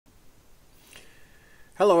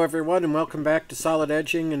Hello everyone and welcome back to Solid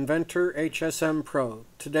Edging Inventor HSM Pro.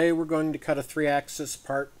 Today we're going to cut a 3-axis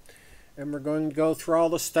part and we're going to go through all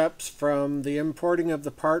the steps from the importing of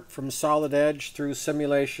the part from Solid Edge through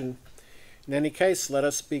simulation. In any case, let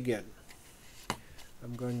us begin.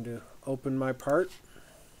 I'm going to open my part.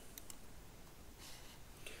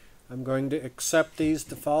 I'm going to accept these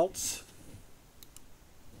defaults.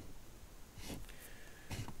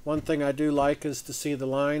 One thing I do like is to see the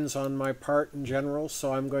lines on my part in general,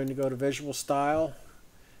 so I'm going to go to Visual Style,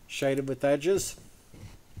 Shaded with Edges.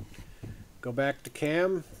 Go back to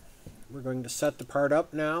Cam. We're going to set the part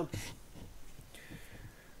up now.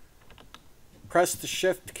 Press the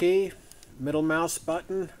Shift key. Middle mouse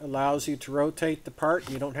button allows you to rotate the part.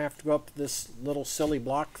 You don't have to go up to this little silly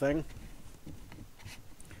block thing.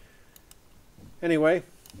 Anyway,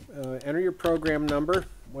 enter your program number,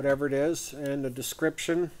 whatever it is, and a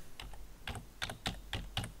description.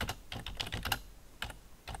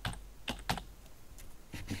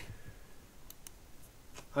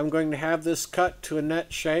 I'm going to have this cut to a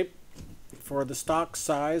net shape for the stock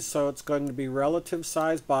size, so it's going to be relative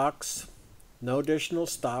size box, no additional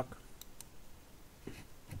stock.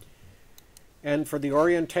 And for the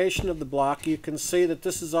orientation of the block, you can see that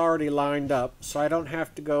this is already lined up, so I don't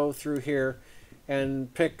have to go through here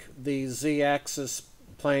and pick the Z-axis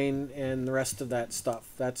plane and the rest of that stuff.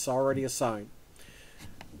 That's already assigned.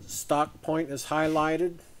 Stock point is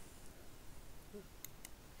highlighted.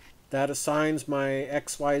 That assigns my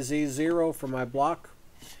XYZ 0 for my block.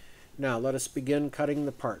 Now let us begin cutting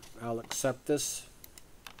the part. I'll accept this.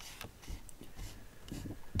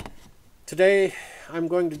 Today I'm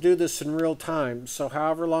going to do this in real time, so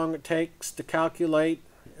however long it takes to calculate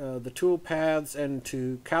the tool paths and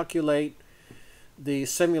to calculate the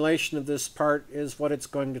simulation of this part is what it's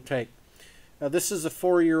going to take. This is a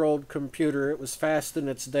 4-year-old computer. It was fast in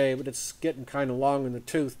its day, but it's getting kind of long in the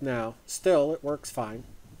tooth now. Still, it works fine.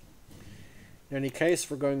 In any case,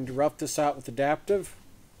 we're going to rough this out with Adaptive.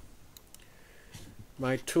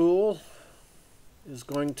 My tool is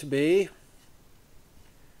going to be,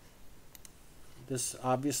 this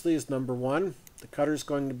obviously is number 1. The cutter is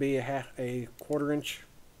going to be a 1/4 inch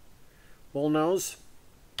bullnose.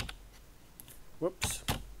 Whoops.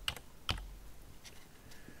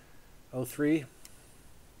 03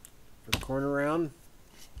 for the corner round.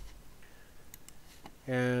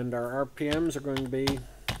 And our RPMs are going to be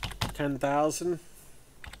 10,000.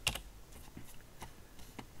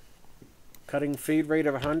 Cutting feed rate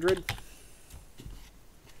of 100.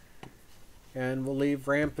 And we'll leave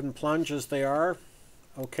ramp and plunge as they are.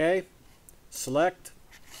 OK. Select.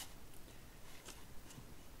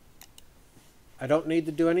 I don't need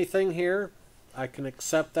to do anything here. I can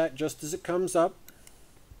accept that just as it comes up.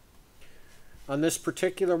 On this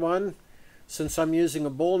particular one, since I'm using a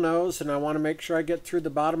bull nose and I want to make sure I get through the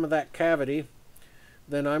bottom of that cavity,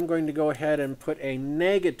 then I'm going to go ahead and put a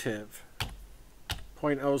negative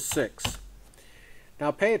 0.06.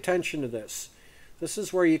 Now pay attention to this. This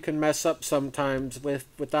is where you can mess up sometimes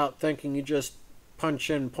without thinking. You just punch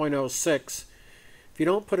in 0.06. If you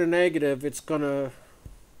don't put a negative, it's going to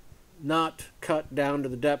not cut down to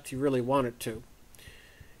the depth you really want it to.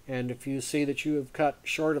 And if you see that you have cut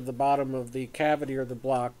short of the bottom of the cavity or the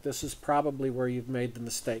block, this is probably where you've made the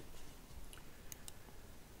mistake.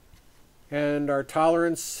 And our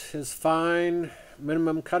tolerance is fine.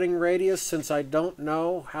 Minimum cutting radius, since I don't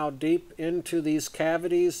know how deep into these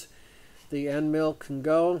cavities the end mill can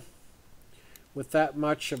go. With that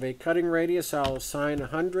much of a cutting radius, I'll assign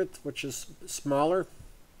 100th, which is smaller.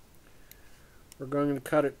 We're going to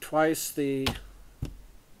cut it twice the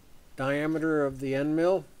diameter of the end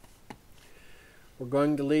mill. We're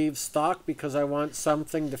going to leave stock because I want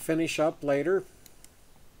something to finish up later.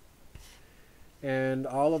 And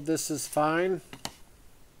all of this is fine.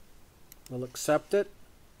 We'll accept it.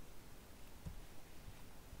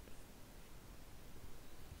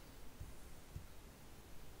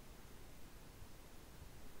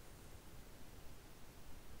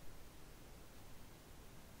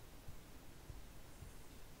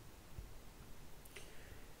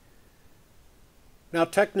 Now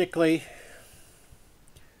technically,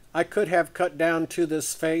 I could have cut down to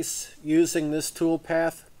this face using this tool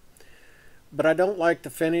path, but I don't like the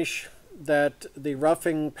finish that the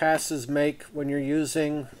roughing passes make when you're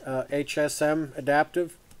using HSM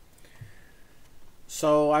Adaptive.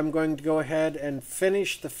 So I'm going to go ahead and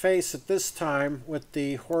finish the face at this time with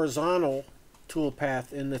the horizontal tool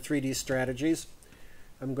path in the 3D strategies.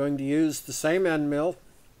 I'm going to use the same end mill.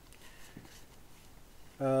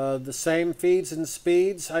 The same feeds and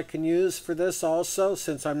speeds I can use for this also.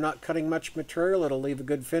 Since I'm not cutting much material, it'll leave a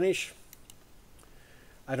good finish.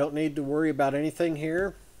 I don't need to worry about anything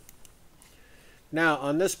here. Now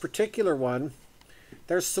on this particular one,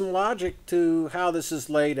 there's some logic to how this is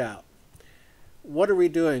laid out. What are we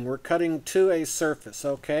doing? We're cutting to a surface.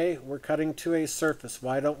 Okay, we're cutting to a surface.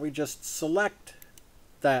 Why don't we just select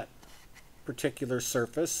that particular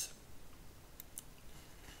surface?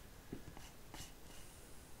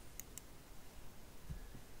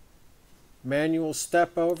 Manual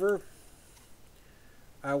step over.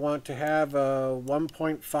 I want to have a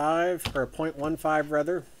 1.5 or a 0.15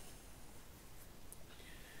 rather.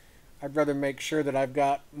 I'd rather make sure that I've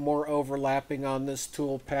got more overlapping on this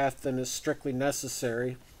tool path than is strictly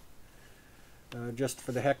necessary, just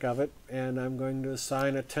for the heck of it. And I'm going to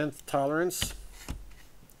assign a 1/10 tolerance.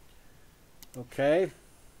 Okay.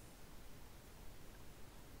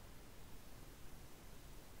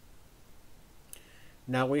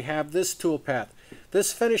 Now we have this tool path.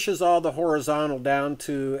 This finishes all the horizontal down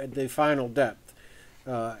to the final depth.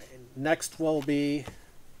 Next will be,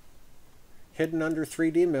 hidden under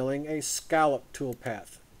 3D milling, a scallop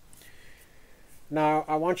toolpath. Now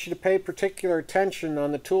I want you to pay particular attention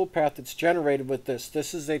on the toolpath that's generated with this.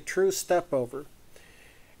 This is a true step over.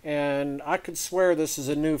 And I could swear this is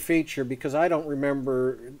a new feature because I don't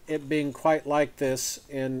remember it being quite like this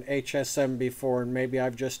in HSM before, and maybe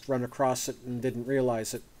I've just run across it and didn't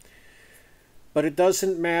realize it. But it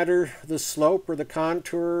doesn't matter the slope or the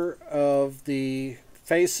contour of the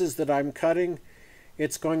faces that I'm cutting.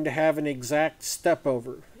 It's going to have an exact step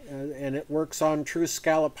over, and it works on true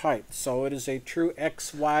scallop height. So it is a true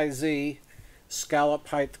XYZ scallop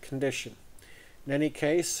height condition. In any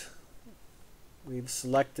case, we've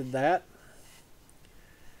selected that.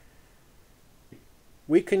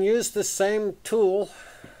 We can use the same tool,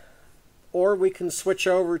 or we can switch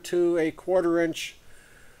over to a 1/4 inch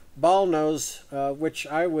ball nose, which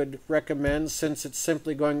I would recommend since it's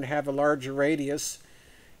simply going to have a larger radius,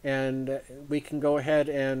 and we can go ahead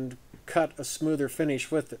and cut a smoother finish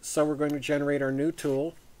with it. So we're going to generate our new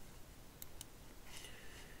tool.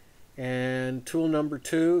 And tool number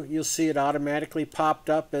 2, you'll see it automatically popped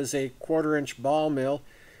up as a 1/4 inch ball mill.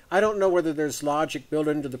 I don't know whether there's logic built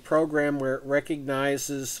into the program where it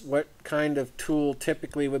recognizes what kind of tool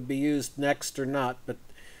typically would be used next or not, but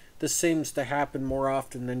this seems to happen more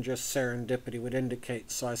often than just serendipity would indicate,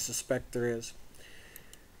 so I suspect there is.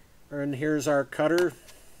 And here's our cutter.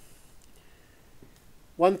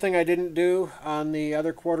 One thing I didn't do on the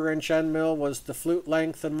other 1/4 inch end mill was the flute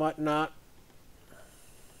length and whatnot.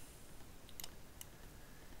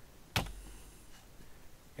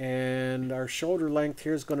 And our shoulder length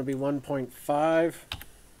here is going to be 1.5.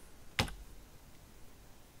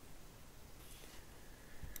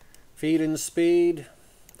 Feed and speed,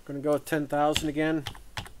 we're going to go with 10,000 again.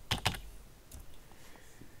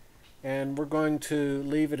 And we're going to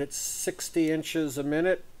leave it at 60 inches a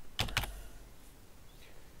minute.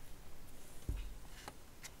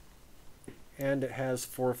 And it has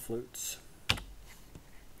 4 flutes.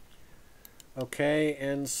 Okay,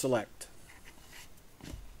 and select.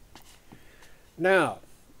 Now,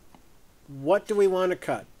 what do we want to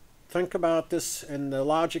cut? Think about this and the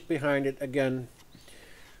logic behind it. Again,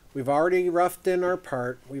 we've already roughed in our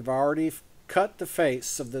part. We've already cut the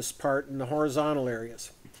face of this part in the horizontal areas.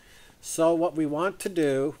 So what we want to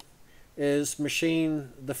do is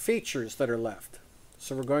machine the features that are left.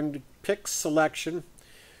 So we're going to pick selection.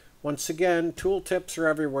 Once again, tooltips are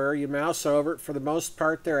everywhere. You mouse over it. For the most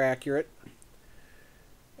part, they're accurate.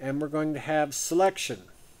 And we're going to have selection.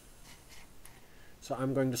 So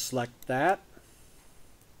I'm going to select that,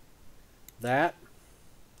 that,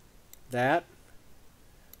 that,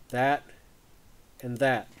 that, and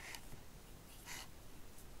that.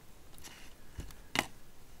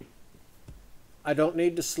 I don't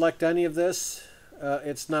need to select any of this.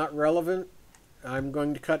 It's not relevant. I'm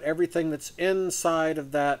going to cut everything that's inside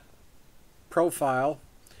of that profile,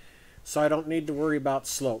 so I don't need to worry about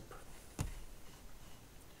slope.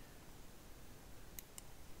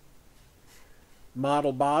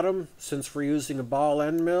 Model bottom, since we're using a ball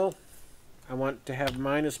end mill, I want to have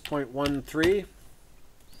minus 0.13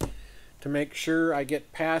 to make sure I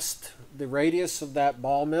get past the radius of that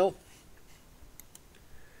ball mill.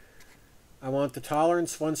 I want the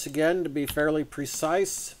tolerance once again to be fairly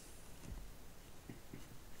precise.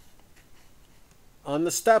 On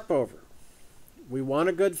the step over, we want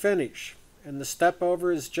a good finish, and the step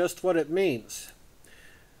over is just what it means.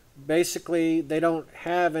 Basically, they don't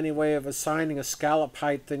have any way of assigning a scallop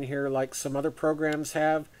height in here like some other programs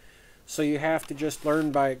have, so you have to just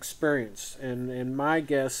learn by experience. And my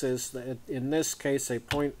guess is that in this case a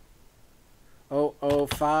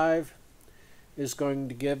 0.005 is going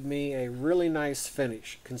to give me a really nice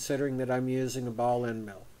finish, considering that I'm using a ball end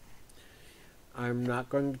mill. I'm not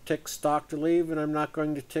going to tick stock to leave, and I'm not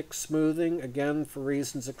going to tick smoothing, again for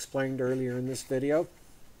reasons explained earlier in this video.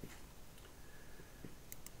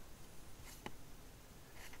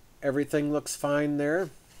 Everything looks fine there.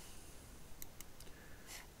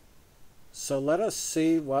 So let us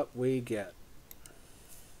see what we get.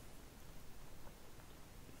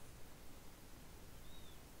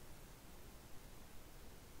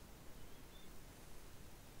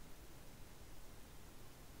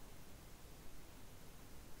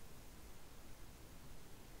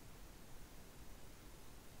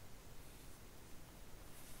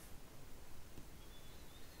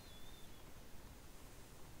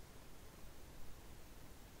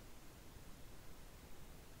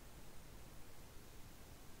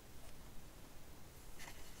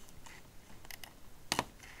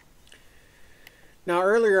 Now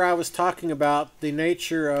earlier I was talking about the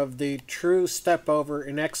nature of the true step over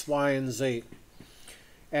in X, Y, and Z.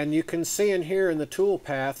 And you can see in here in the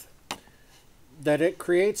toolpath that it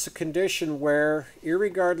creates a condition where,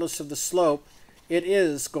 irregardless of the slope, it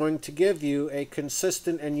is going to give you a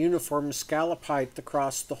consistent and uniform scallop height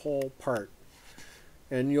across the whole part.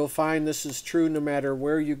 And you'll find this is true no matter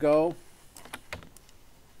where you go.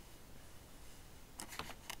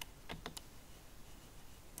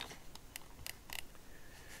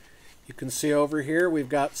 You can see over here we've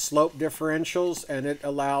got slope differentials, and it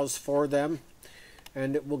allows for them,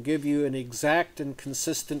 and it will give you an exact and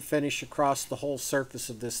consistent finish across the whole surface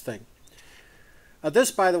of this thing.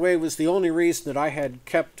 This, by the way, was the only reason that I had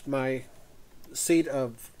kept my seat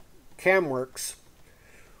of CAMWorks,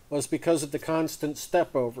 was because of the Constant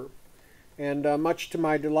Stepover. And much to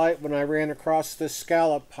my delight, when I ran across this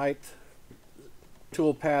scallop height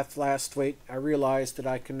toolpath last week, I realized that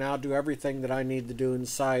I can now do everything that I need to do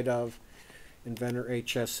inside of Inventor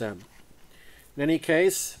HSM. In any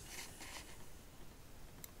case,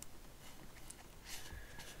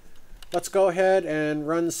 let's go ahead and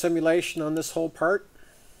run simulation on this whole part.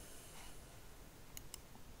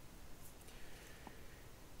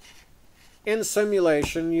 In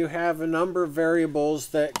simulation, you have a number of variables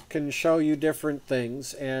that can show you different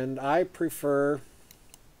things, and I prefer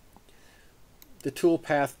the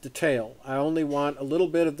toolpath detail. I only want a little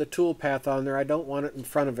bit of the toolpath on there. I don't want it in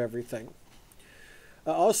front of everything.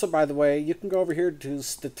 Also, by the way, you can go over here to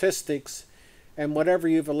statistics, and whatever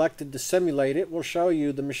you've elected to simulate, it will show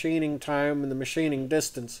you the machining time and the machining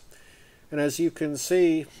distance. And as you can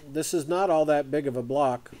see, this is not all that big of a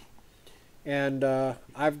block, and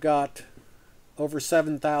I've got over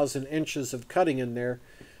 7,000 inches of cutting in there.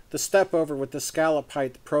 The step over with the scallop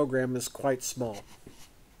height program is quite small.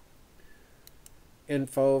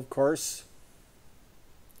 Info, of course,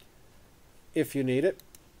 if you need it.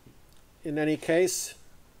 In any case,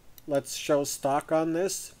 let's show stock on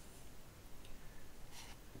this.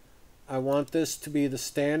 I want this to be the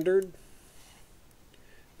standard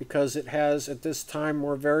because it has at this time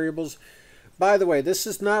more variables. By the way, this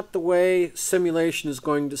is not the way simulation is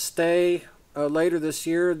going to stay. Later this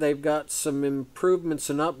year, they've got some improvements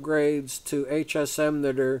and upgrades to HSM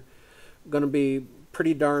that are going to be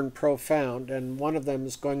pretty darn profound, and one of them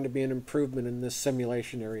is going to be an improvement in this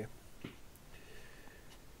simulation area.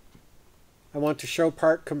 I want to show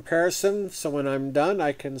part comparison, so when I'm done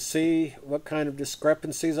I can see what kind of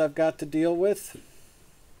discrepancies I've got to deal with.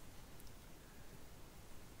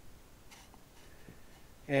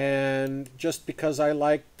 And just because I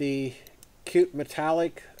like the cute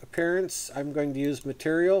metallic appearance, I'm going to use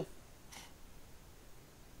material.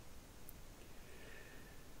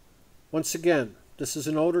 Once again, this is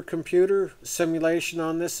an older computer. Simulation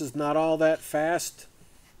on this is not all that fast.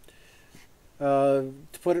 To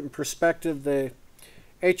put it in perspective, the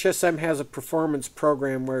HSM has a performance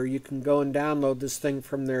program where you can go and download this thing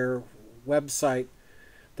from their website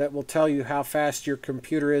that will tell you how fast your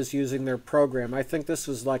computer is using their program. I think this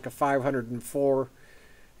was like a 504,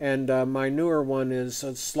 and my newer one is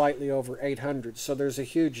slightly over 800, so there's a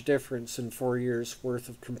huge difference in 4 years worth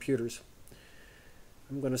of computers.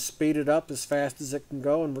 I'm going to speed it up as fast as it can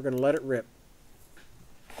go, and we're going to let it rip.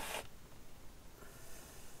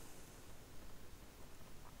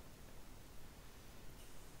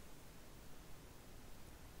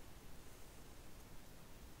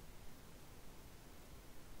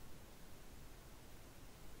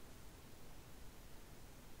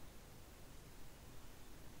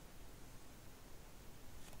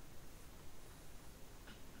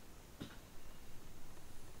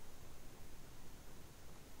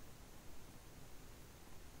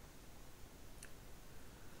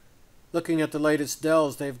 Looking at the latest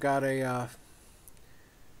Dells, they've got a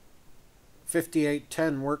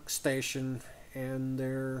 5810 workstation, and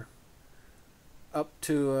they're up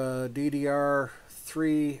to a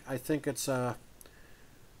DDR3. I think it's a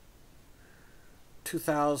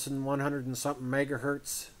 2100 and something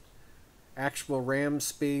megahertz actual RAM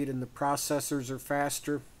speed, and the processors are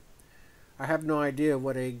faster. I have no idea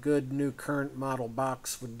what a good new current model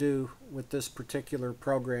box would do with this particular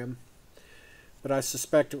program, but I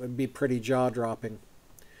suspect it would be pretty jaw-dropping.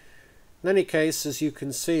 In any case, as you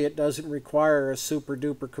can see, it doesn't require a super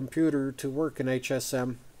duper computer to work in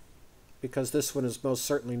HSM, because this one is most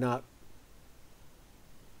certainly not.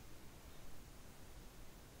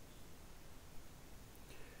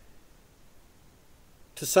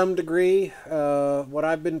 To some degree, what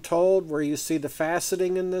I've been told, where you see the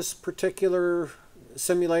faceting in this particular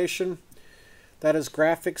simulation, that is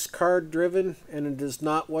graphics card driven, and it is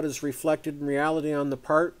not what is reflected in reality on the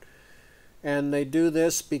part. And they do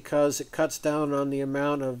this because it cuts down on the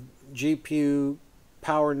amount of GPU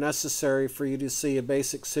power necessary for you to see a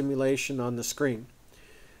basic simulation on the screen.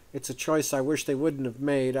 It's a choice I wish they wouldn't have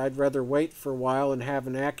made. I'd rather wait for a while and have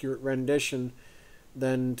an accurate rendition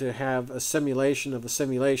than to have a simulation of a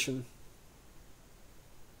simulation.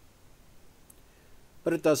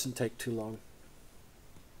 But it doesn't take too long.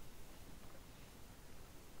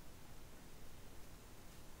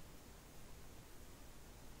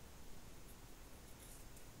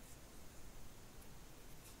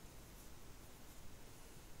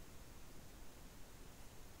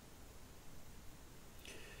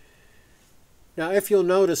 Now, if you'll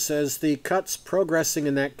notice, as the cut's progressing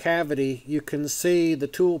in that cavity, you can see the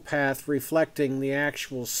tool path reflecting the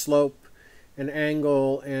actual slope and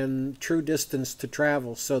angle and true distance to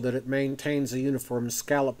travel, so that it maintains a uniform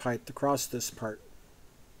scallop height across this part.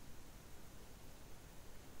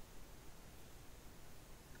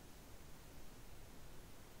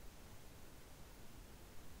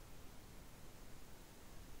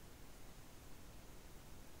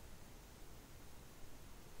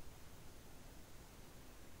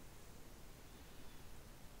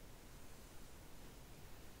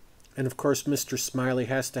 And of course, Mr. Smiley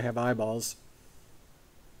has to have eyeballs.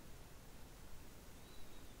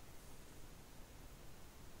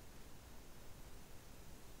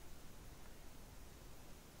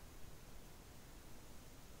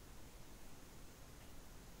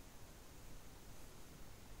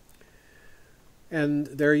 And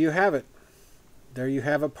there you have it. There you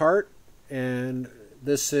have a part, and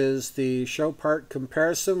this is the show part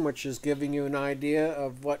comparison, which is giving you an idea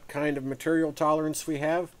of what kind of material tolerance we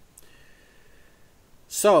have.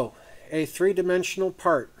 So, a three-dimensional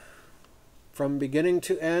part from beginning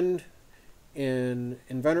to end in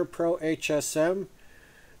Inventor Pro HSM.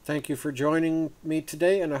 Thank you for joining me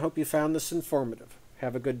today, and I hope you found this informative.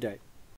 Have a good day.